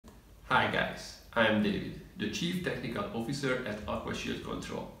Hi guys, I am David, the Chief Technical Officer at AquaShield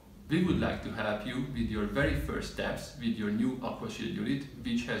Control. We would like to help you with your very first steps with your new AquaShield unit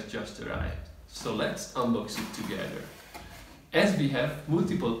which has just arrived. So let's unbox it together. As we have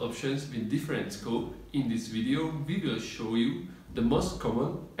multiple options with different scope, in this video we will show you the most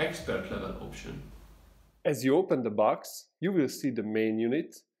common expert level option. As you open the box, you will see the main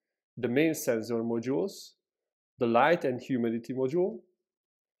unit, the main sensor modules, the light and humidity module,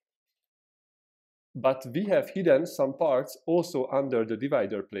 but we have hidden some parts also under the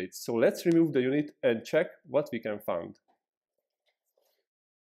divider plates. So let's remove the unit and check what we can find.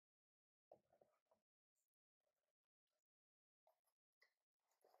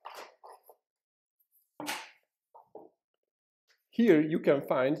 Here you can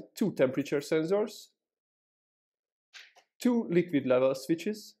find two temperature sensors, two liquid level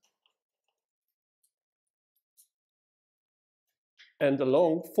switches, and a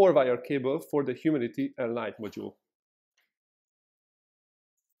long 4-wire cable for the humidity and light module.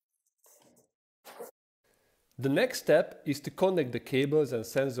 The next step is to connect the cables and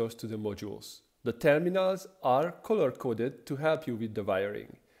sensors to the modules. The terminals are color-coded to help you with the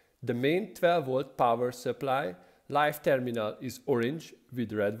wiring. The main 12-volt power supply live terminal is orange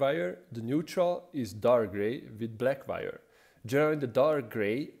with red wire, the neutral is dark gray with black wire. Generally the dark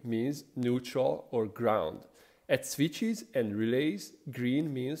gray means neutral or ground. At switches and relays,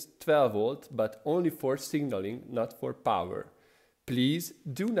 green means 12 volt but only for signaling, not for power. Please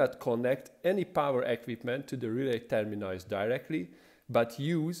do not connect any power equipment to the relay terminals directly, but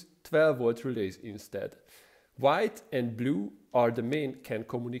use 12 volt relays instead. White and blue are the main CAN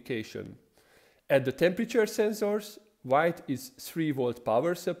communication. At the temperature sensors, white is 3 volt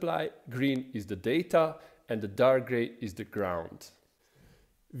power supply, green is the data, and the dark gray is the ground.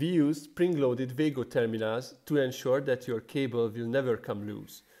 We use spring-loaded Wago terminals to ensure that your cable will never come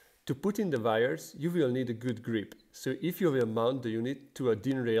loose. To put in the wires, you will need a good grip, so if you will mount the unit to a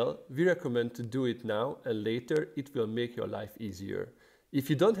DIN rail, we recommend to do it now and later it will make your life easier. If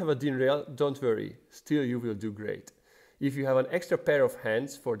you don't have a DIN rail, don't worry, still you will do great. If you have an extra pair of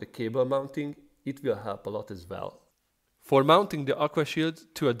hands for the cable mounting, it will help a lot as well. For mounting the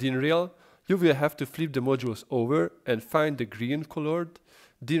AquaShield to a DIN rail, you will have to flip the modules over and find the green colored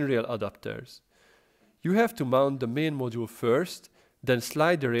DIN rail adapters. You have to mount the main module first, then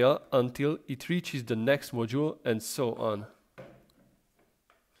slide the rail until it reaches the next module and so on.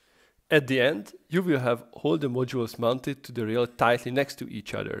 At the end, you will have all the modules mounted to the rail tightly next to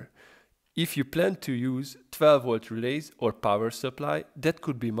each other. If you plan to use 12 volt relays or power supply, that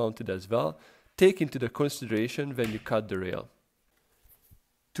could be mounted as well. Take into the consideration when you cut the rail.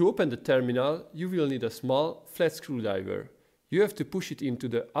 To open the terminal, you will need a small flat screwdriver. You have to push it into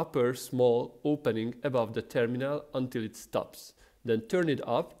the upper small opening above the terminal until it stops. Then turn it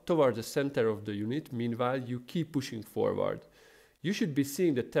up toward the center of the unit, meanwhile you keep pushing forward. You should be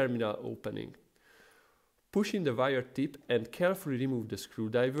seeing the terminal opening. Push in the wire tip and carefully remove the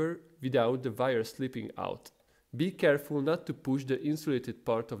screwdriver without the wire slipping out. Be careful not to push the insulated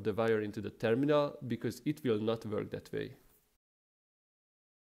part of the wire into the terminal because it will not work that way.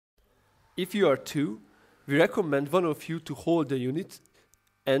 If you are two, we recommend one of you to hold the unit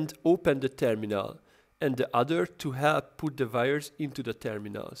and open the terminal, and the other to help put the wires into the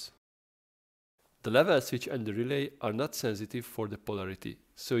terminals. The level switch and the relay are not sensitive for the polarity,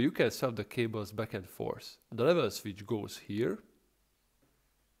 so you can swap the cables back and forth. The level switch goes here,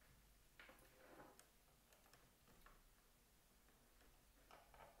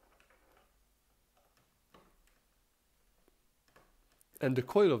 and the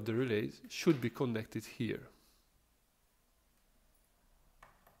coil of the relays should be connected here.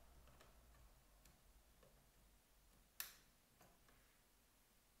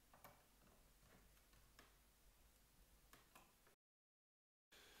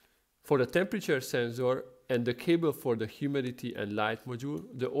 For the temperature sensor and the cable for the humidity and light module,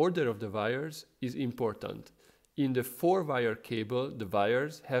 the order of the wires is important. In the 4-wire cable, the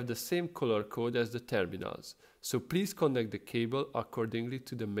wires have the same color code as the terminals, so please connect the cable accordingly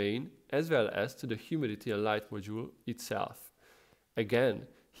to the main as well as to the humidity and light module itself. Again,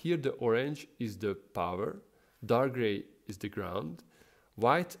 here the orange is the power, dark gray is the ground,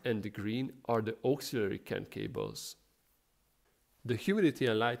 white and the green are the auxiliary CAN cables. The humidity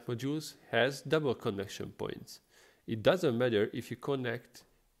and light modules has double connection points. It doesn't matter if you connect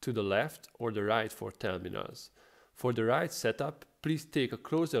to the left or the right for terminals. For the right setup, please take a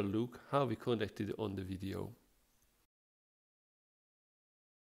closer look how we connected on the video.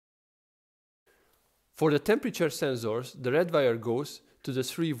 For the temperature sensors, the red wire goes to the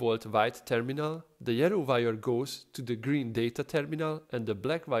 3-volt white terminal, the yellow wire goes to the green data terminal, and the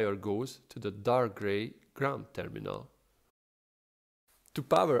black wire goes to the dark gray ground terminal. To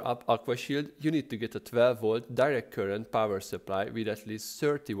power up AquaShield, you need to get a 12-volt direct current power supply with at least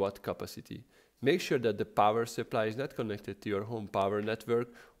 30-watt capacity. Make sure that the power supply is not connected to your home power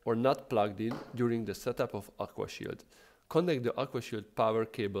network or not plugged in during the setup of AquaShield. Connect the AquaShield power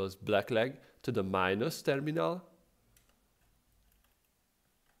cable's black leg to the minus terminal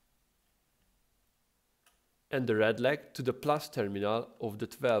and the red leg to the plus terminal of the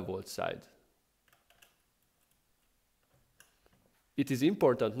 12-volt side. It is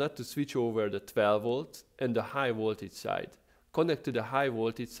important not to switch over the 12 volt and the high voltage side. Connect to the high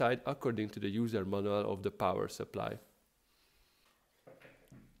voltage side according to the user manual of the power supply.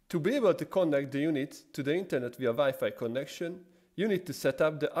 To be able to connect the unit to the internet via Wi-Fi connection, you need to set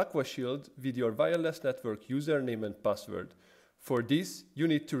up the AquaShield with your wireless network username and password. For this, you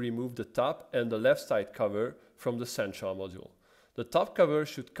need to remove the top and the left side cover from the central module. The top cover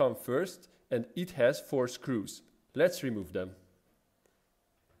should come first and it has 4 screws. Let's remove them.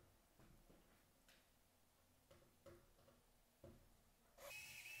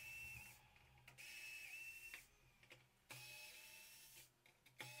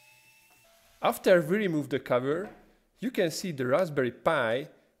 After we remove the cover, you can see the Raspberry Pi,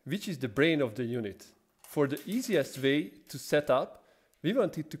 which is the brain of the unit. For the easiest way to set up, we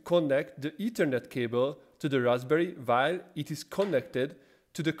wanted to connect the Ethernet cable to the Raspberry while it is connected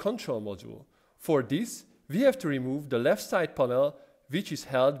to the control module. For this, we have to remove the left side panel, which is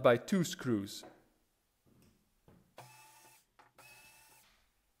held by 2 screws.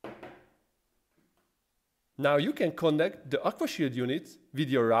 Now you can connect the AquaShield unit with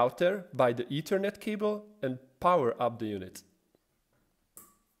your router by the Ethernet cable and power up the unit.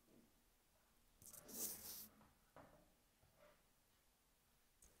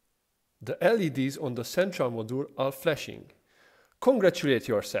 The LEDs on the central module are flashing. Congratulate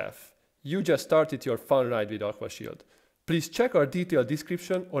yourself! You just started your fun ride with AquaShield. Please check our detailed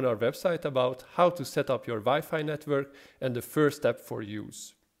description on our website about how to set up your Wi-Fi network and the first step for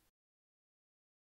use.